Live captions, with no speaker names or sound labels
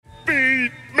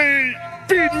Feed me!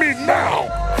 Feed me now!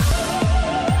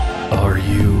 Are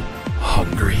you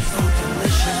hungry? So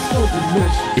delicious. So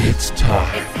delicious. It's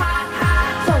time. It's hot,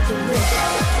 hot. So delicious.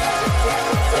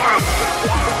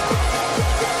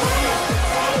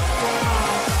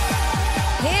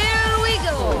 Here we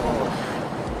go.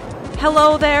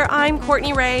 Hello there, I'm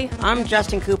Courtney Ray. I'm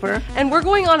Justin Cooper. And we're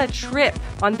going on a trip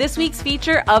on this week's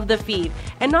feature of The Feed.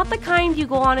 And not the kind you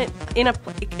go on it in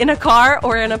a car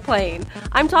or in a plane.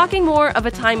 I'm talking more of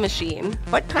a time machine.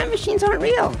 But time machines aren't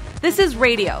real. This is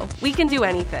radio. We can do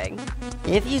anything.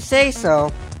 If you say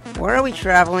so. Where are we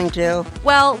traveling to?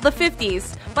 Well, the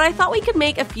 50s. But I thought we could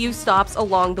make a few stops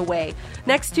along the way.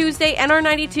 Next Tuesday,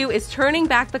 NR92 is turning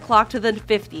back the clock to the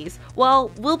 50s.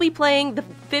 Well, we'll be playing the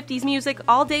 50s music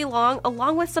all day long,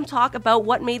 along with some talk about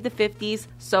what made the 50s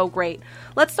so great.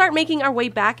 Let's start making our way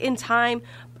back in time,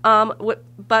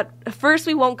 but first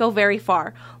we won't go very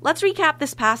far. Let's recap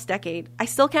this past decade. I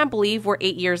still can't believe we're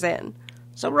 8 years in.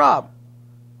 So, Rob,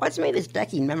 what's made this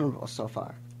decade memorable so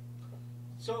far?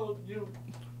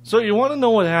 So you want to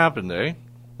know what happened, eh?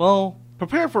 Well,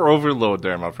 prepare for overload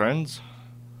there, my friends.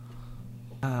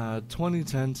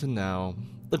 2010 to now,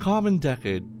 the common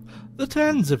decade, the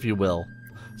tens, if you will.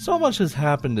 So much has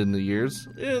happened in the years,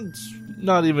 it's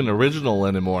not even original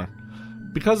anymore.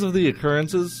 Because of the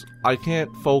occurrences, I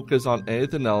can't focus on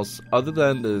anything else other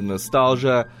than the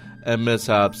nostalgia and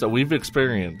mishaps that we've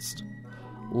experienced.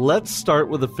 Let's start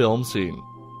with the film scene.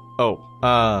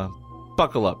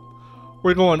 Buckle up.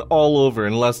 We're going all over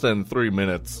in less than 3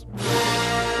 minutes.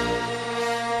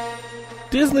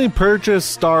 Disney purchased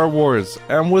Star Wars,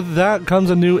 and with that comes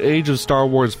a new age of Star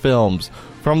Wars films.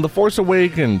 From The Force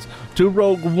Awakens to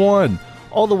Rogue One,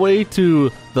 all the way to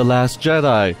The Last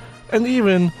Jedi, and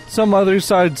even some other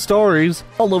side stories,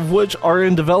 all of which are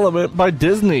in development by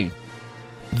Disney.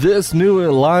 This new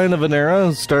line of an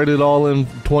era started all in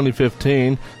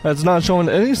 2015, that's not showing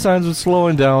any signs of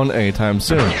slowing down anytime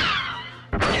soon.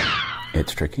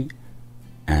 It's tricky,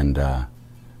 but I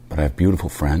have beautiful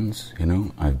friends,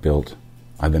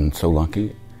 I've been so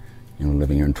lucky,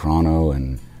 living here in Toronto.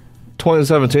 And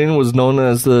 2017 was known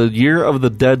as the Year of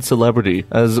the Dead Celebrity,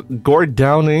 as Gord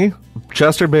Downey,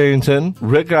 Chester Bennington,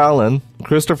 Rick Allen,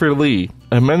 Christopher Lee,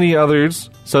 and many others,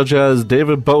 such as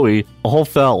David Bowie, all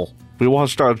fell. We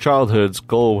watched our childhoods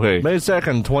go away. May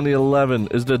 2nd, 2011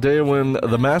 is the day when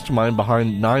the mastermind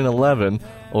behind 9/11,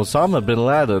 Osama bin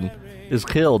Laden, is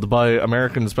killed by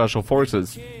American Special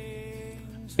Forces.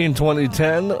 In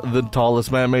 2010, the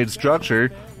tallest man-made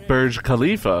structure, Burj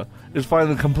Khalifa, is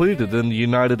finally completed in the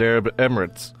United Arab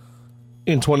Emirates.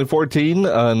 In 2014,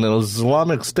 an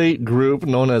Islamic State group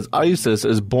known as ISIS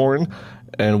is born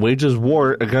and wages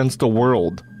war against the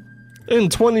world. In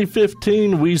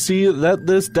 2015, we see that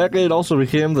this decade also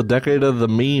became the decade of the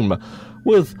meme,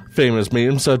 with famous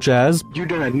memes such as, "You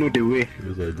don't know the way."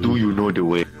 Yes, I Do you know the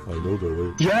way? I know the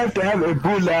way. You have to have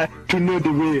Ebola to know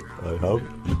the way. I have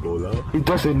Ebola. He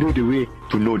doesn't know the way.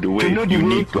 To know the way, To know the you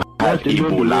way, need to you have have to know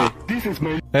the Ebola. way. This is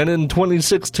my... And in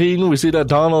 2016, we see that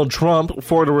Donald Trump,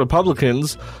 for the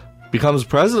Republicans, becomes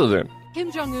president.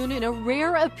 Kim Jong-un in a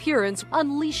rare appearance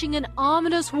unleashing an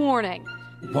ominous warning.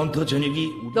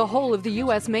 The whole of the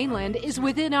U.S. mainland is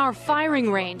within our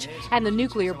firing range, and the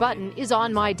nuclear button is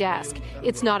on my desk.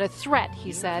 It's not a threat,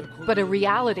 he said, but a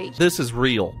reality. This is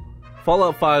real.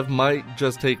 Fallout 5 might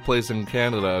just take place in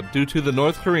Canada due to the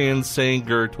North Koreans saying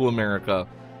 "grr" to America,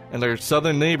 and their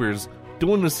southern neighbors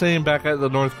doing the same back at the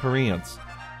North Koreans.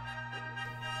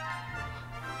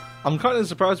 I'm kind of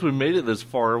surprised we made it this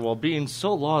far while being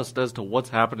so lost as to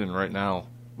what's happening right now.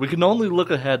 We can only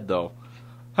look ahead, though.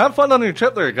 Have fun on your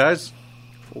trip there, guys.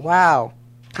 Wow.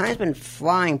 Time's been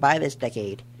flying by this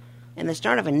decade. And the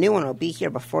start of a new one will be here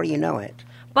before you know it.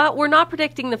 But we're not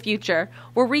predicting the future.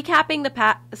 We're recapping the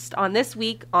past on this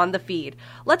week on The Feed.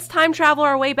 Let's time travel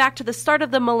our way back to the start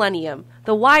of the millennium,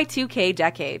 the Y2K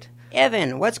decade.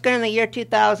 Evan, what's good in the year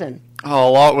 2000? Oh,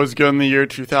 a lot was good in the year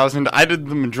 2000. I did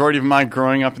the majority of my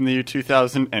growing up in the year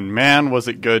 2000, and man, was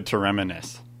it good to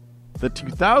reminisce. The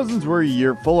 2000s were a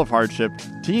year full of hardship,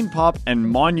 teen pop, and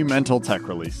monumental tech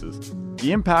releases.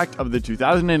 The impact of the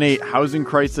 2008 housing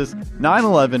crisis,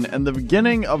 9/11, and the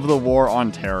beginning of the war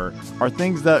on terror are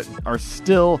things that are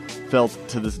still felt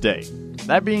to this day.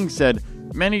 That being said,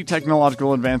 many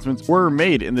technological advancements were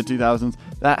made in the 2000s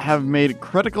that have made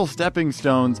critical stepping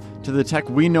stones to the tech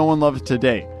we know and love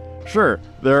today. Sure,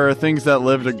 there are things that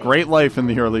lived a great life in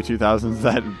the early 2000s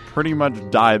that pretty much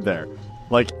died there,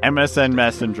 like MSN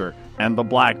Messenger and the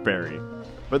BlackBerry.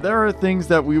 But there are things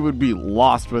that we would be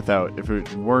lost without if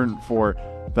it weren't for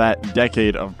that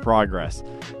decade of progress.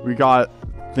 We got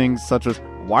things such as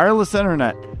wireless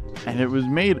internet, and it was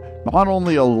made not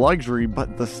only a luxury,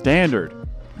 but the standard.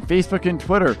 Facebook and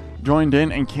Twitter joined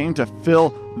in and came to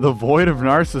fill the void of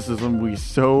narcissism we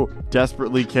so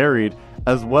desperately carried,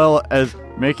 as well as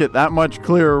make it that much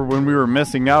clearer when we were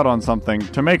missing out on something,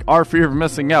 to make our fear of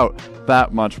missing out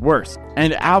that much worse.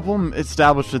 And Apple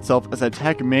established itself as a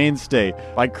tech mainstay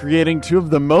by creating two of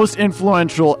the most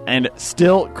influential and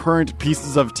still current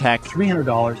pieces of tech.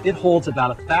 $300, it holds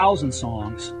about 1,000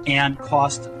 songs and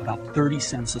costs about 30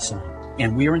 cents a song.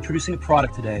 And we are introducing a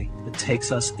product today that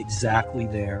takes us exactly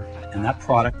there, and that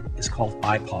product is called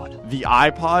iPod. The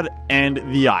iPod and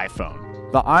the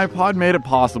iPhone. The iPod made it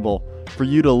possible for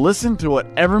you to listen to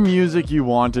whatever music you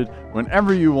wanted,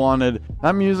 whenever you wanted.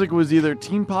 That music was either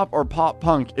teen pop or pop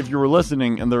punk if you were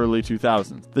listening in the early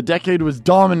 2000s. The decade was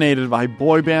dominated by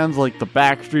boy bands like the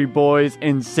Backstreet Boys,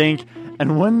 NSYNC,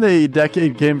 and when the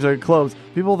decade came to a close,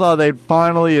 people thought they'd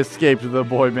finally escaped the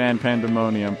boy band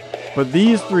pandemonium. But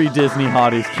these three Disney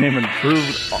hotties came and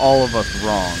proved all of us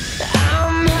wrong.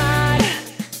 I'm hot,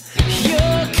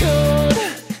 you're cold,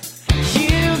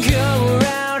 you go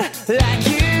around like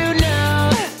you know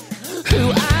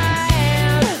who I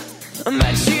am,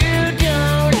 but you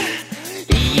don't,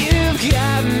 you've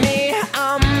got me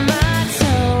on my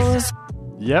toes.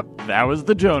 Yep, that was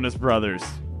the Jonas Brothers.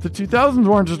 The 2000s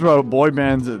weren't just about boy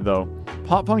bands, though.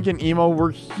 Pop punk and emo were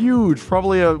huge,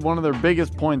 probably one of their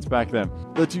biggest points back then.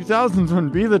 The 2000s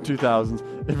wouldn't be the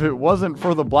 2000s if it wasn't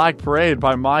for the Black Parade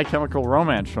by My Chemical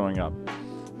Romance showing up.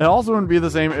 It also wouldn't be the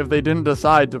same if they didn't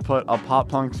decide to put a pop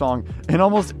punk song in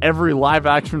almost every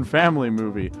live-action family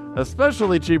movie,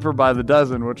 especially Cheaper by the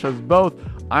Dozen, which has both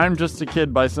I'm Just a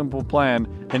Kid by Simple Plan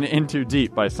and In Too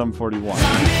Deep by Sum 41.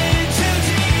 I'm in too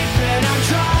deep and I'm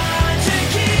trying to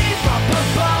keep up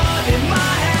above in my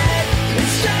head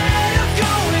instead of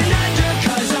going under,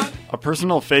 'cause I'm A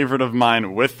personal favorite of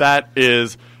mine with that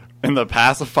is in The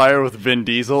Pacifier with Vin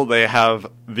Diesel. They have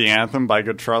the anthem by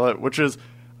Good Charlotte, which is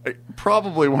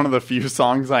probably one of the few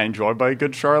songs I enjoy by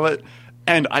Good Charlotte,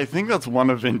 and I think that's one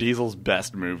of Vin Diesel's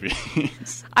best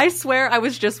movies. I swear I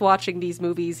was just watching these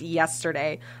movies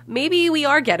yesterday. Maybe we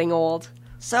are getting old.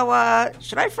 So,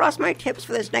 should I frost my tips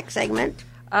for this next segment?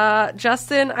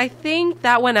 Justin, I think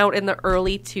that went out in the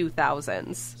early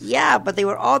 2000s. Yeah, but they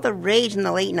were all the rage in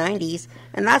the late 90s,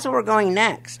 and that's where we're going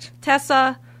next.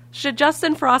 Tessa, should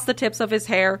Justin frost the tips of his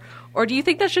hair, or do you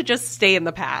think that should just stay in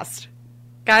the past?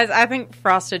 Guys, I think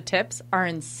frosted tips are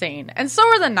insane. And so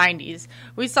are the 90s.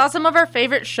 We saw some of our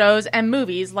favorite shows and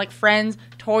movies like Friends,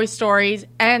 Toy Stories,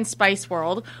 and Spice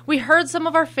World. We heard some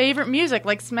of our favorite music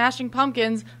like Smashing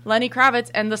Pumpkins, Lenny Kravitz,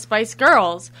 and the Spice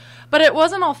Girls. But it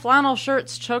wasn't all flannel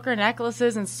shirts, choker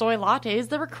necklaces, and soy lattes.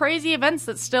 There were crazy events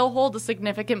that still hold a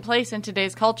significant place in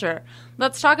today's culture.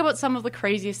 Let's talk about some of the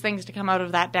craziest things to come out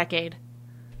of that decade.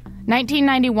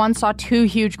 1991 saw two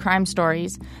huge crime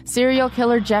stories. Serial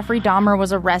killer Jeffrey Dahmer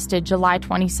was arrested July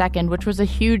 22nd, which was a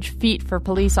huge feat for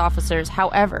police officers.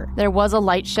 However, there was a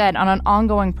light shed on an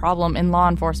ongoing problem in law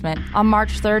enforcement. On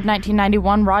March 3rd,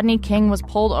 1991, Rodney King was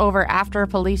pulled over after a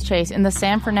police chase in the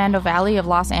San Fernando Valley of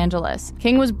Los Angeles.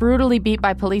 King was brutally beat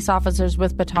by police officers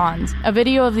with batons. A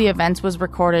video of the events was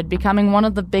recorded, becoming one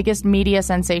of the biggest media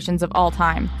sensations of all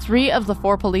time. 3 of the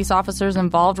 4 police officers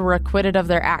involved were acquitted of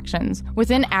their actions.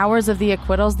 Within hours of the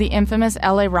acquittals, the infamous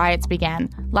LA riots began,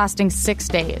 lasting 6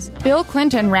 days. Bill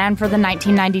Clinton ran for the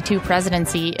 1992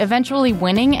 presidency, eventually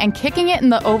winning and kicking it in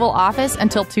the Oval Office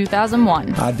until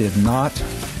 2001. I did not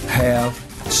have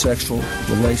sexual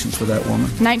relations with that woman.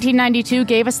 1992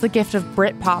 gave us the gift of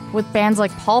Britpop, with bands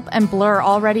like Pulp and Blur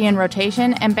already in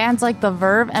rotation, and bands like The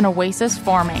Verve and Oasis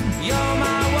forming.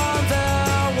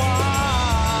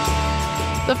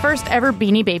 The first ever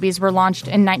Beanie Babies were launched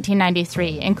in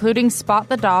 1993, including Spot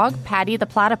the Dog, Patty the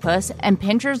Platypus, and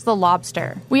Pincher's the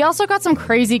Lobster. We also got some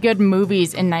crazy good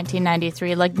movies in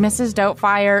 1993, like Mrs.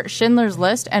 Doubtfire, Schindler's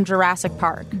List, and Jurassic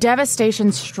Park.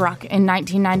 Devastation struck in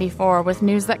 1994 with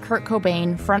news that Kurt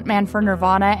Cobain, frontman for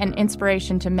Nirvana and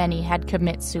inspiration to many, had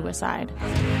committed suicide.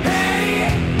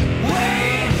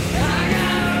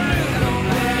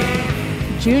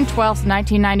 June 12,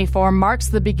 1994 marks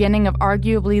the beginning of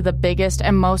arguably the biggest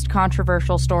and most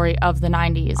controversial story of the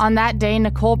 90s. On that day,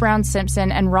 Nicole Brown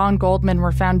Simpson and Ron Goldman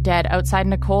were found dead outside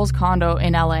Nicole's condo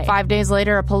in LA. 5 days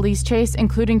later, a police chase,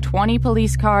 including 20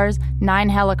 police cars, 9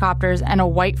 helicopters, and a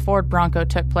white Ford Bronco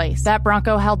took place. That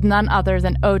Bronco held none other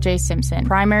than O.J. Simpson,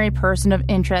 primary person of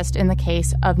interest in the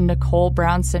case of Nicole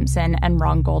Brown Simpson and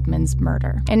Ron Goldman's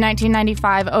murder. In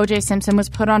 1995, O.J. Simpson was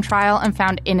put on trial and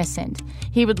found innocent.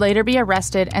 He would later be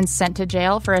arrested and sent to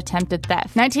jail for attempted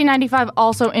theft. 1995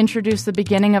 also introduced the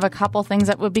beginning of a couple things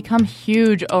that would become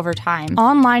huge over time.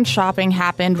 Online shopping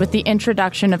happened with the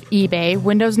introduction of eBay,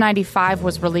 Windows 95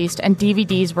 was released, and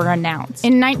DVDs were announced.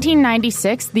 In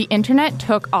 1996, the internet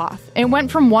took off. It went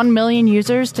from 1 million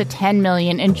users to 10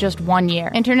 million in just 1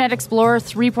 year. Internet Explorer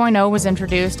 3.0 was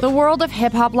introduced. The world of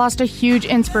hip-hop lost a huge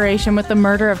inspiration with the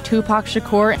murder of Tupac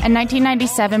Shakur, and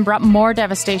 1997 brought more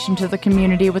devastation to the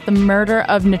community with the murder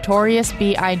of Notorious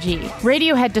B.I.G.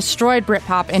 Radiohead destroyed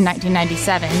Britpop in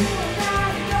 1997.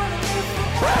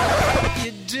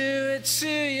 You do it to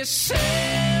yourself.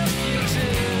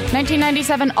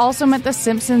 1997 also meant The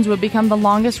Simpsons would become the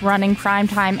longest-running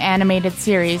primetime animated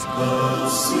series.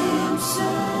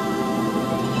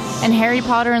 And Harry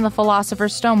Potter and the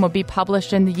Philosopher's Stone would be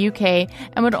published in the UK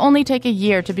and would only take a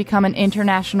year to become an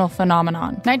international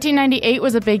phenomenon. 1998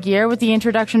 was a big year with the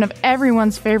introduction of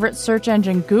everyone's favorite search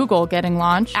engine Google getting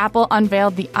launched. Apple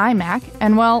unveiled the iMac,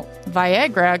 and well,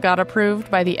 Viagra got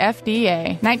approved by the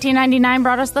FDA. 1999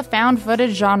 brought us the found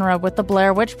footage genre with the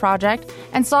Blair Witch Project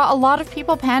and saw a lot of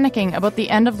people panicking about the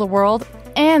end of the world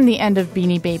and the end of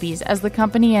Beanie Babies as the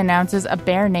company announces a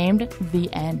bear named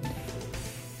The End.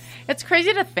 It's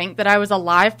crazy to think that I was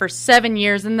alive for 7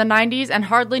 years in the 90s and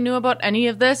hardly knew about any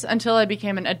of this until I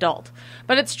became an adult.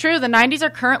 But it's true, the 90s are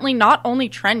currently not only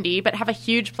trendy, but have a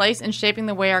huge place in shaping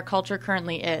the way our culture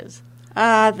currently is.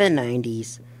 Ah, the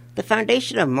 90s. The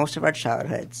foundation of most of our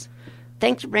childhoods.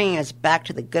 Thanks for bringing us back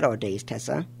to the good old days,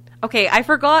 Tessa. Okay, I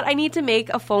forgot I need to make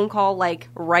a phone call,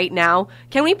 right now.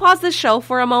 Can we pause this show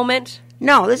for a moment?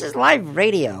 No, this is live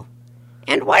radio.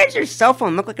 And why does your cell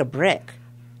phone look like a brick?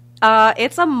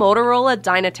 It's a Motorola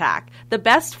Dynatac, the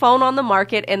best phone on the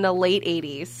market in the late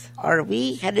 80s. Are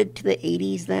we headed to the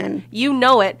 80s then? You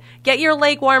know it. Get your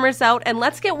leg warmers out and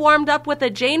let's get warmed up with a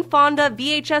Jane Fonda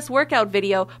VHS workout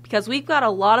video because we've got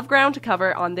a lot of ground to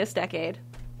cover on this decade.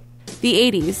 The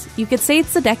 80s. You could say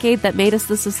it's the decade that made us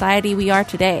the society we are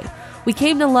today. We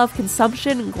came to love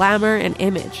consumption, glamour, and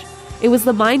image. It was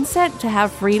the mindset to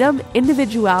have freedom,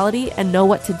 individuality, and know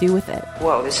what to do with it.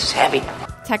 Whoa, this is heavy.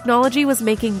 Technology was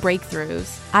making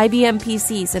breakthroughs. IBM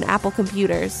PCs and Apple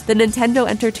computers, the Nintendo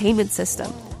Entertainment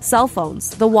System, cell phones,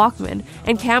 the Walkman,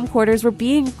 and camcorders were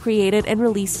being created and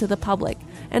released to the public.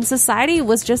 And society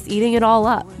was just eating it all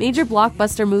up. Major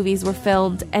blockbuster movies were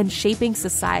filmed and shaping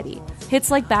society.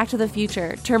 Hits like Back to the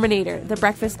Future, Terminator, The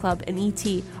Breakfast Club, and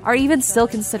E.T. are even still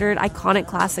considered iconic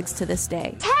classics to this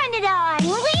day. Turn it on,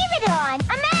 leave it on.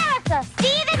 America,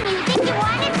 see the music you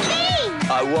want to see.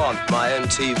 I want my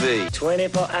MTV.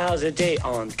 24 hours a day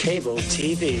on cable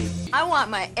TV. I want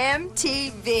my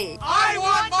MTV. I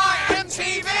want my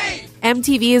MTV!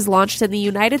 MTV is launched in the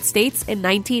United States in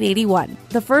 1981,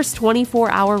 the first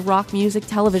 24-hour rock music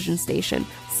television station,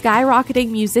 skyrocketing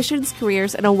musicians'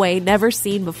 careers in a way never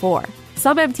seen before.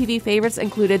 Some MTV favorites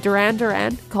included Duran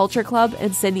Duran, Culture Club,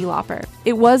 and Cyndi Lauper.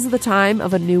 It was the time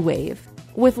of a new wave.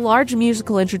 With large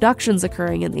musical introductions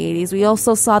occurring in the 80s, we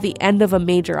also saw the end of a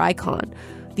major icon,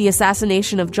 the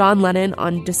assassination of John Lennon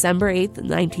on December 8,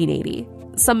 1980.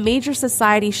 Some major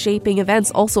society-shaping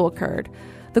events also occurred.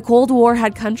 The Cold War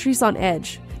had countries on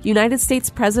edge. United States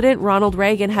President Ronald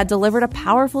Reagan had delivered a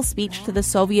powerful speech to the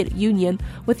Soviet Union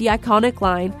with the iconic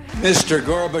line, "Mr.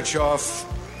 Gorbachev,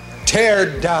 tear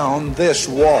down this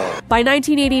wall." By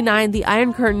 1989, the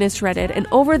Iron Curtain is shredded, and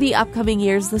over the upcoming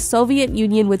years, the Soviet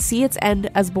Union would see its end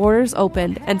as borders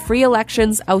opened and free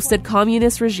elections ousted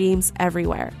communist regimes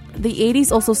everywhere. The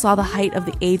 80s also saw the height of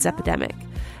the AIDS epidemic.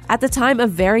 At the time, a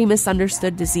very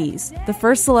misunderstood disease. The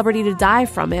first celebrity to die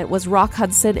from it was Rock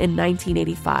Hudson in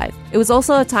 1985. It was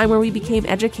also a time where we became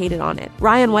educated on it.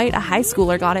 Ryan White, a high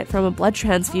schooler, got it from a blood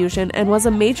transfusion and was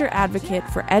a major advocate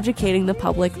for educating the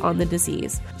public on the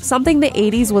disease. Something the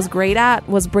 80s was great at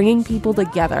was bringing people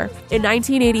together. In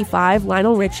 1985,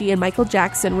 Lionel Richie and Michael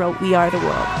Jackson wrote We Are the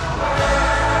World.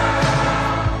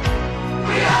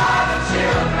 We are the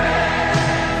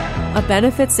children. A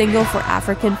benefit single for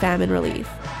African famine relief.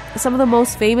 Some of the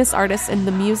most famous artists in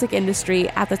the music industry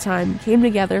at the time came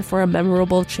together for a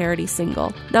memorable charity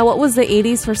single. Now, what was the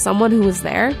 80s for someone who was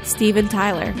there? Steven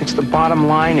Tyler. It's the bottom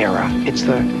line era.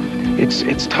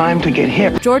 It's time to get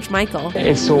hip. George Michael.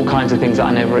 It's all kinds of things that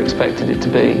I never expected it to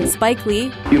be. Spike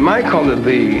Lee. You might call it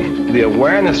the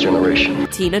awareness generation.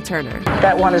 Tina Turner.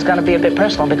 That one is going to be a bit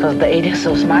personal because the 80s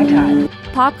was my time.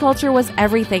 Pop culture was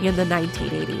everything in the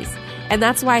 1980s. And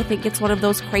that's why I think it's one of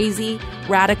those crazy,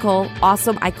 radical,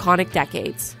 awesome, iconic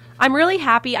decades. I'm really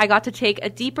happy I got to take a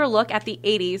deeper look at the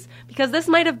 80s because this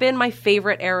might have been my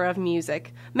favorite era of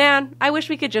music. Man, I wish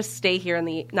we could just stay here in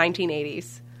the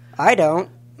 1980s. I don't.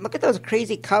 Look at those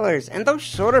crazy colors and those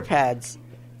shoulder pads.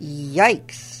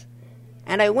 Yikes.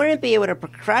 And I wouldn't be able to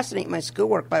procrastinate my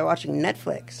schoolwork by watching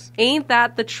Netflix. Ain't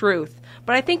that the truth?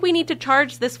 But I think we need to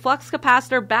charge this flux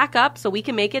capacitor back up so we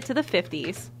can make it to the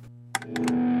 50s.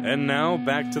 And now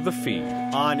back to the feed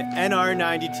on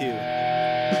NR92.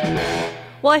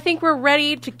 Well, I think we're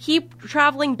ready to keep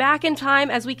traveling back in time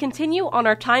as we continue on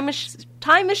our time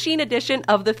machine edition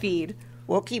of the feed.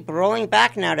 We'll keep rolling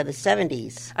back now to the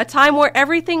 70s. A time where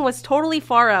everything was totally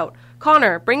far out.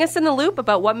 Connor, bring us in the loop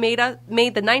about what made the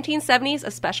 1970s a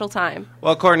special time.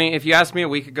 Well, Courtney, if you asked me a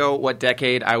week ago what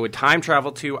decade I would time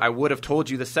travel to, I would have told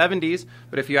you the 70s.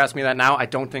 But if you ask me that now, I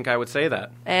don't think I would say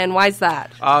that. And why's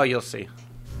that? Oh, you'll see.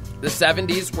 The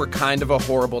 70s were kind of a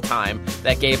horrible time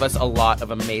that gave us a lot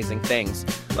of amazing things.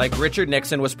 Like Richard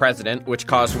Nixon was president, which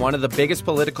caused one of the biggest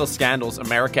political scandals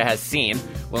America has seen.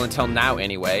 Well, until now,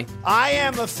 anyway. I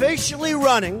am officially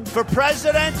running for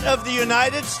President of the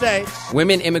United States.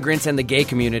 Women immigrants and the gay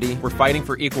community were fighting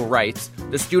for equal rights.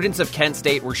 The students of Kent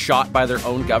State were shot by their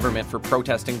own government for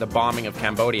protesting the bombing of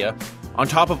Cambodia. On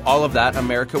top of all of that,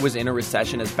 America was in a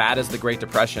recession as bad as the Great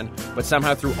Depression, but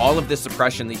somehow through all of this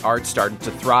suppression, the arts started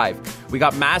to thrive. We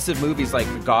got massive movies like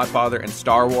The Godfather and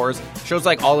Star Wars, shows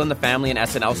like All in the Family and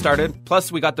SNL started, plus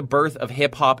we got the birth of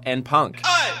hip-hop and punk.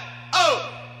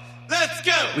 Let's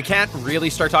go! We can't really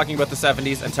start talking about the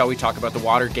 70s until we talk about the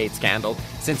Watergate scandal,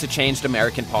 since it changed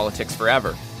American politics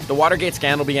forever. The Watergate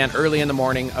scandal began early in the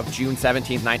morning of June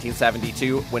 17,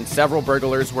 1972, when several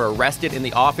burglars were arrested in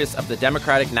the office of the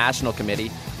Democratic National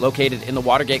Committee, located in the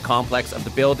Watergate complex of the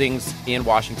buildings in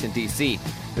Washington, D.C.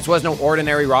 This was no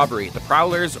ordinary robbery. The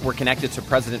prowlers were connected to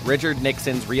President Richard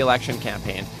Nixon's re-election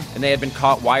campaign, and they had been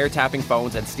caught wiretapping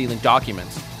phones and stealing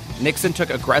documents. Nixon took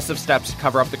aggressive steps to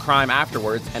cover up the crime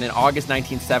afterwards, and in August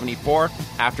 1974,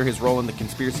 after his role in the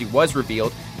conspiracy was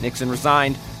revealed, Nixon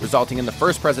resigned, resulting in the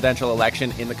first presidential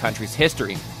election in the country's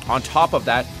history. On top of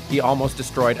that, he almost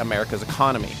destroyed America's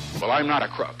economy. Well, I'm not a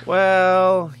crook.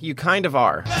 Well, you kind of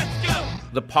are. Let's go!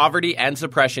 The poverty and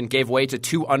suppression gave way to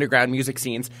two underground music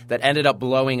scenes that ended up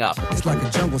blowing up. It's like a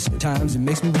jungle sometimes. It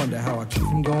makes me wonder how I keep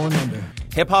from going under.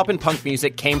 Hip-hop and punk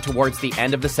music came towards the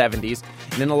end of the 70s,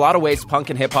 and in a lot of ways, punk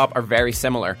and hip-hop are very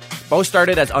similar. Both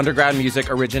started as underground music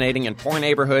originating in poor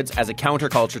neighborhoods as a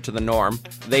counterculture to the norm.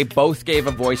 They both gave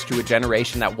a voice to a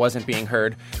generation that wasn't being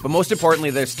heard, but most importantly,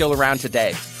 they're still around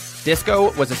today.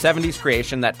 Disco was a 70s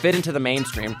creation that fit into the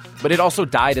mainstream, but it also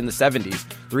died in the 70s.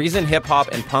 The reason hip-hop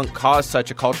and punk caused such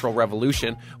a cultural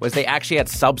revolution was they actually had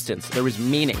substance. There was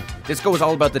meaning. Disco was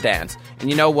all about the dance.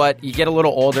 And you know what? You get a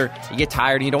little older, you get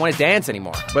tired, and you don't want to dance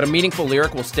anymore. But a meaningful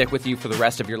lyric will stick with you for the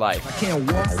rest of your life. I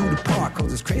can't walk through the park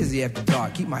because it's crazy after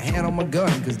dark. Keep my hand on my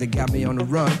gun because they got me on the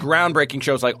run. Groundbreaking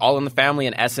shows like All in the Family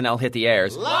and SNL hit the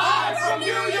airs. Live from New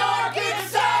York, it's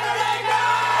Saturday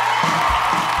night!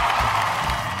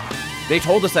 They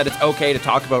told us that it's okay to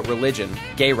talk about religion,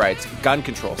 gay rights, gun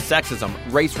control, sexism,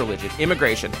 race religion,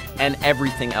 immigration, and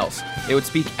everything else. They would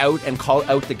speak out and call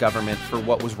out the government for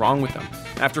what was wrong with them.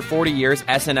 After 40 years,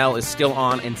 SNL is still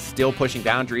on and still pushing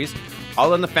boundaries.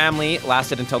 All in the Family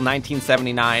lasted until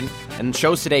 1979, and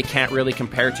shows today can't really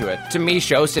compare to it. To me,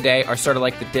 shows today are sort of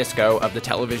like the disco of the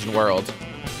television world.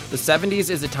 The 70s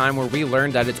is a time where we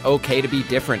learned that it's okay to be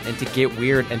different and to get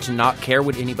weird and to not care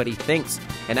what anybody thinks.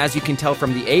 And as you can tell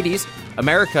from the 80s,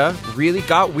 America really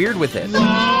got weird with it.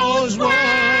 Those were the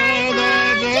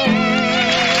days.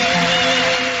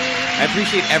 I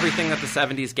appreciate everything that the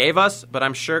 70s gave us, but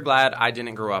I'm sure glad I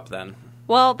didn't grow up then.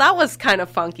 Well, that was kind of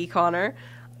funky, Connor.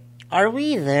 Are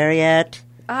we there yet?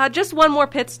 Just one more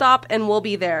pit stop and we'll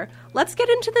be there. Let's get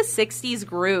into the 60s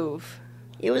groove.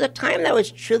 It was a time that was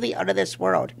truly out of this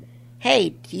world. Hey,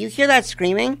 do you hear that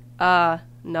screaming?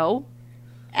 No.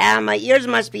 My ears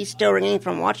must be still ringing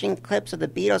from watching clips of the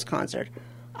Beatles concert.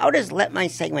 I'll just let my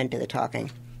segment do the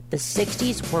talking. The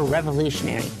 60s were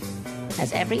revolutionary,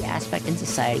 as every aspect in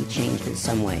society changed in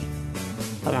some way.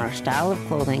 From our style of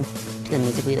clothing to the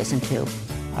music we listen to,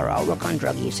 our outlook on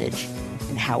drug usage,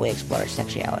 and how we explore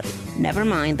sexuality. Never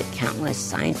mind the countless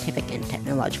scientific and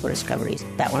technological discoveries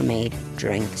that were made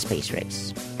during the space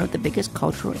race. One of the biggest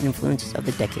cultural influences of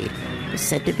the decade is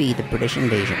said to be the British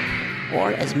invasion,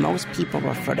 or as most people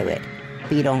refer to it,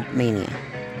 Beatlemania,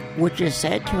 which is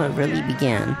said to have really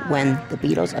began when the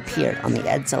Beatles appeared on the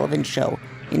Ed Sullivan Show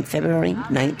in February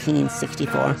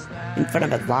 1964 in front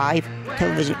of a live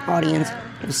television audience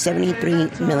of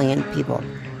 73 million people.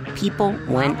 People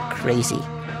went crazy.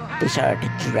 They started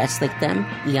to dress like them.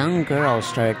 Young girls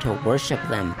started to worship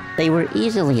them. They were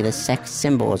easily the sex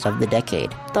symbols of the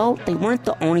decade, though they weren't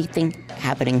the only thing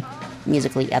happening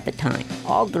musically at the time.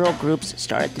 All-girl groups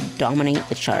started to dominate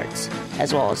the charts,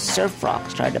 as well as surf rock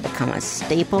started to become a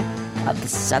staple of the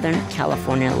Southern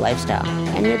California lifestyle.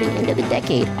 And near the end of the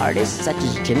decade, artists such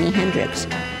as Jimi Hendrix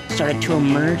started to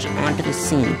emerge onto the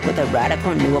scene with a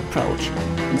radical new approach,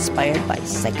 inspired by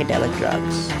psychedelic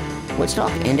drugs.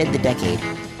 Woodstock ended the decade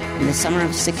in the summer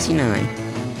of '69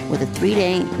 with a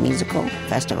 3-day musical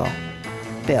festival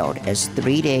billed as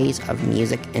 3 days of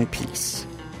music and peace.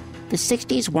 The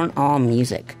 60s weren't all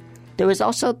music. There was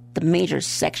also the major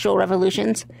sexual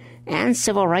revolutions and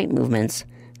civil rights movements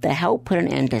that helped put an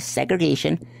end to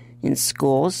segregation in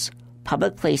schools,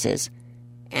 public places,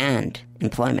 and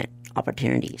employment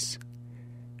opportunities.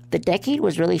 The decade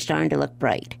was really starting to look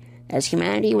bright, as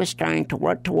humanity was starting to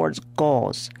work towards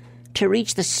goals. To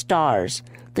reach the stars,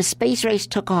 the space race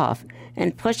took off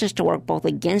and pushed us to work both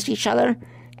against each other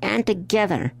and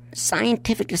together.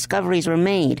 Scientific discoveries were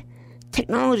made.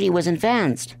 Technology was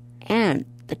advanced. And,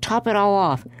 to top it all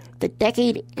off, the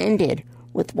decade ended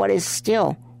with what is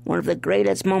still one of the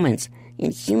greatest moments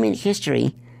in human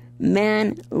history,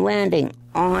 man landing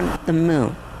on the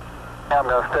moon. I'm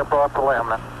going to step off the limb.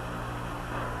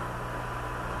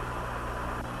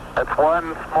 That's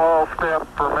one small step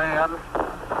for man,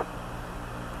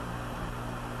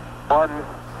 one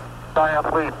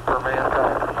giant leap for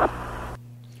mankind.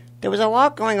 There was a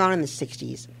lot going on in the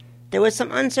 60s. There was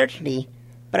some uncertainty,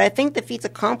 but I think the feats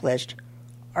accomplished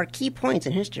are key points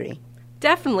in history.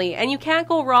 Definitely, and you can't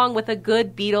go wrong with a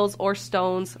good Beatles or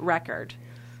Stones record.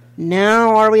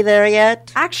 Now, are we there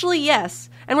yet? Actually, yes.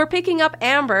 And we're picking up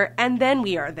Amber, and then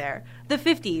we are there. The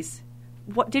 50s.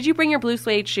 What, did you bring your blue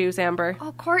suede shoes, Amber?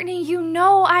 Oh, Courtney, you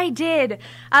know I did.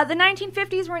 The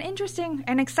 1950s were an interesting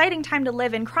and exciting time to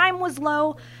live in. Crime was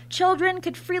low, children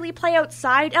could freely play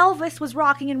outside, Elvis was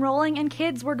rocking and rolling, and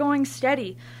kids were going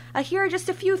steady. Here are just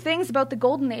a few things about the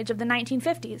golden age of the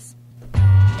 1950s.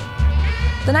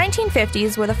 The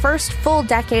 1950s were the first full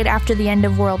decade after the end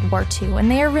of World War II,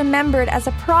 and they are remembered as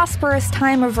a prosperous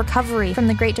time of recovery from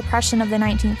the Great Depression of the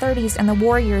 1930s and the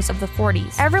war years of the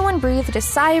 40s. Everyone breathed a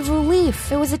sigh of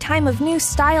relief. It was a time of new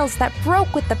styles that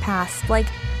broke with the past, like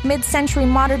mid-century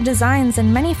modern designs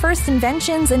and many first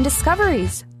inventions and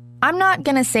discoveries. I'm not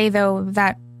gonna say, though,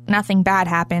 that nothing bad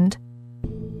happened.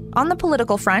 On the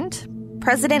political front,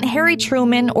 President Harry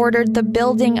Truman ordered the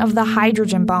building of the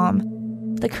hydrogen bomb.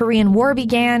 The Korean War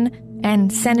began,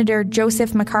 and Senator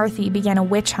Joseph McCarthy began a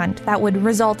witch hunt that would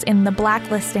result in the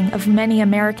blacklisting of many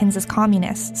Americans as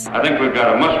communists. I think we've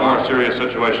got a much more serious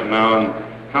situation now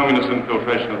in communist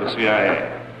infiltration of the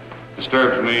CIA.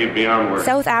 Disturbs me beyond words.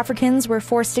 South Africans were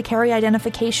forced to carry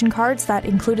identification cards that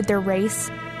included their race.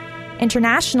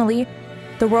 Internationally,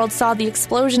 the world saw the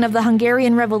explosion of the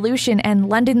Hungarian Revolution, and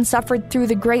London suffered through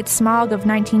the Great Smog of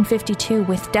 1952,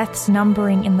 with deaths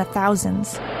numbering in the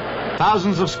thousands.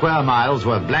 Thousands of square miles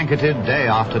were blanketed day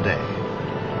after day.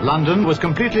 London was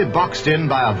completely boxed in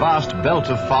by a vast belt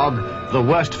of fog, the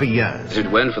worst for years. If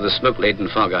it weren't for the smoke-laden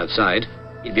fog outside,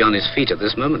 he'd be on his feet at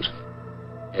this moment.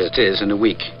 As it is, in a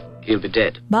week, he'll be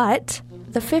dead. But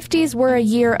the 50s were a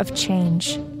year of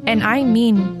change. And I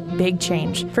mean big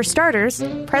change. For starters,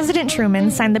 President Truman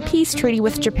signed the peace treaty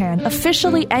with Japan,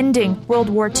 officially ending World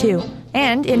War II.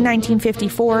 And in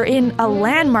 1954, in a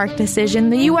landmark decision,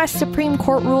 the U.S. Supreme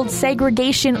Court ruled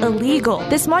segregation illegal.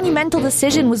 This monumental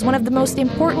decision was one of the most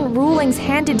important rulings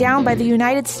handed down by the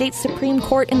United States Supreme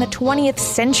Court in the 20th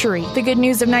century. The good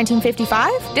news of 1955?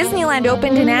 Disneyland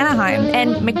opened in Anaheim,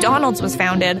 and McDonald's was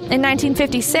founded. In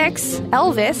 1956,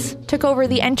 Elvis took over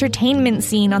the entertainment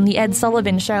scene on The Ed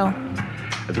Sullivan Show.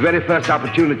 At the very first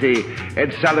opportunity,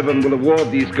 Ed Sullivan will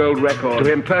award these gold records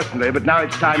to him personally, but now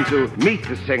it's time to meet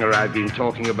the singer I've been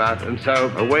talking about, and so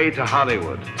away to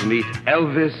Hollywood to meet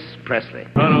Elvis Presley.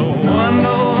 I don't want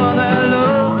no other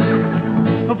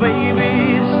love, oh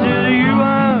baby, still you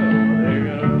are.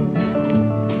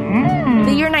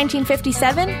 The year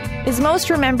 1957 is most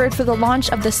remembered for the launch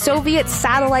of the Soviet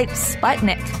satellite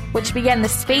Sputnik, which began the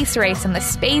space race and the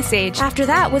space age. After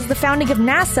that was the founding of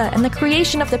NASA and the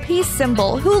creation of the peace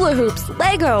symbol, hula hoops,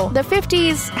 Lego. The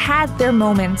 50s had their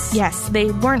moments. Yes,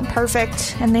 they weren't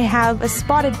perfect, and they have a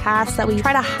spotted past that we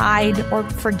try to hide or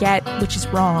forget, which is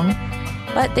wrong.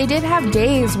 But they did have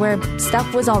days where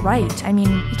stuff was alright. I mean,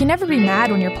 you can never be mad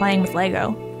when you're playing with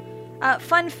Lego.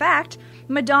 Fun fact,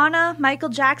 Madonna, Michael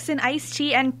Jackson,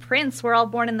 Ice-T, and Prince were all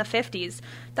born in the 50s.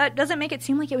 That doesn't make it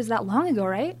seem like it was that long ago,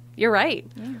 right? You're right.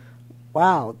 Yeah.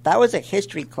 Wow, that was a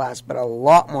history class, but a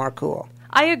lot more cool.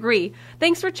 I agree.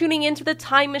 Thanks for tuning in to the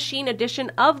Time Machine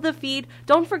edition of The Feed.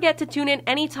 Don't forget to tune in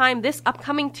anytime this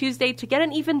upcoming Tuesday to get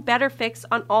an even better fix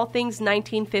on all things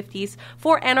 1950s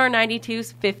for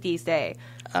NR92's 50s Day.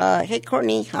 Hey,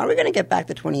 Courtney, how are we going to get back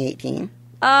to 2018?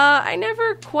 I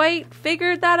never quite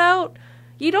figured that out.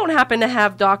 You don't happen to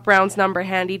have Doc Brown's number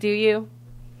handy, do you?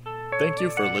 Thank you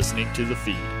for listening to The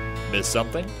Feed. Miss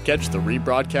something? Catch the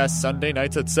rebroadcast Sunday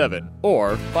nights at 7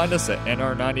 or find us at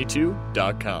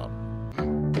nr92.com.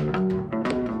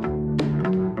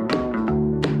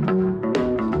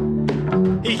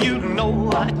 You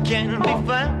know I can be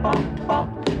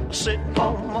found sitting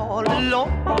home all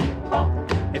alone.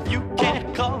 If you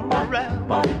can't come around,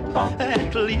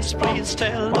 at least please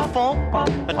telephone.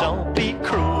 Don't be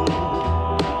cruel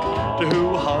to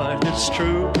who heart is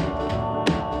true.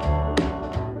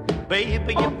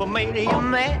 Baby, if I made you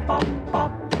mad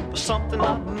for something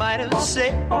I might have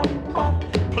said,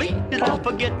 please let's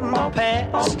forget the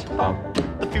past.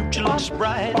 The future looks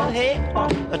bright ahead.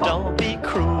 Don't be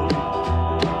cruel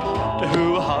to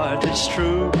who heart is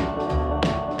true.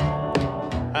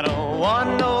 I don't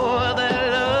want no other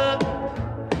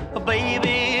love,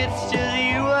 baby, it's just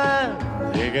you I'm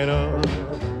thinking of.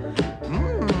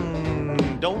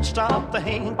 Don't stop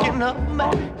thinking of me.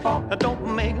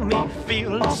 Don't make me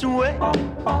feel this way.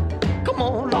 Come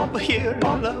on over here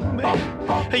and love me.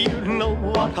 You know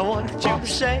what I want you to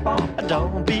say.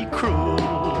 Don't be cruel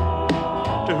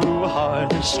to who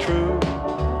heart is true.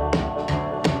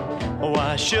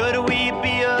 Why should we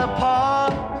be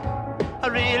apart? I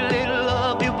really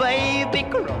love you, baby,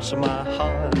 cross my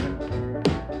heart.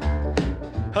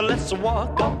 Let's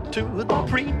walk up to the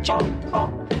preacher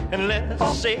and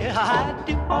let's say I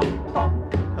do.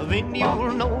 Then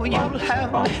you'll know you'll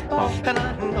have me, and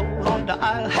I know that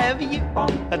I'll have you.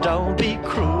 Don't be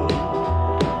cruel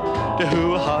to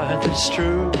who heart is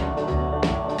true.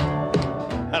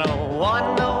 I don't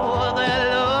want no other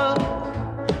love,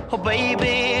 oh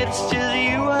baby, it's just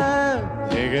you I'm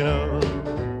thinking of.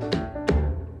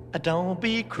 Don't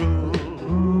be cruel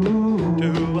to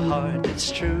who heart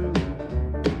is true.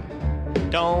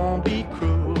 Don't be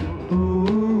cruel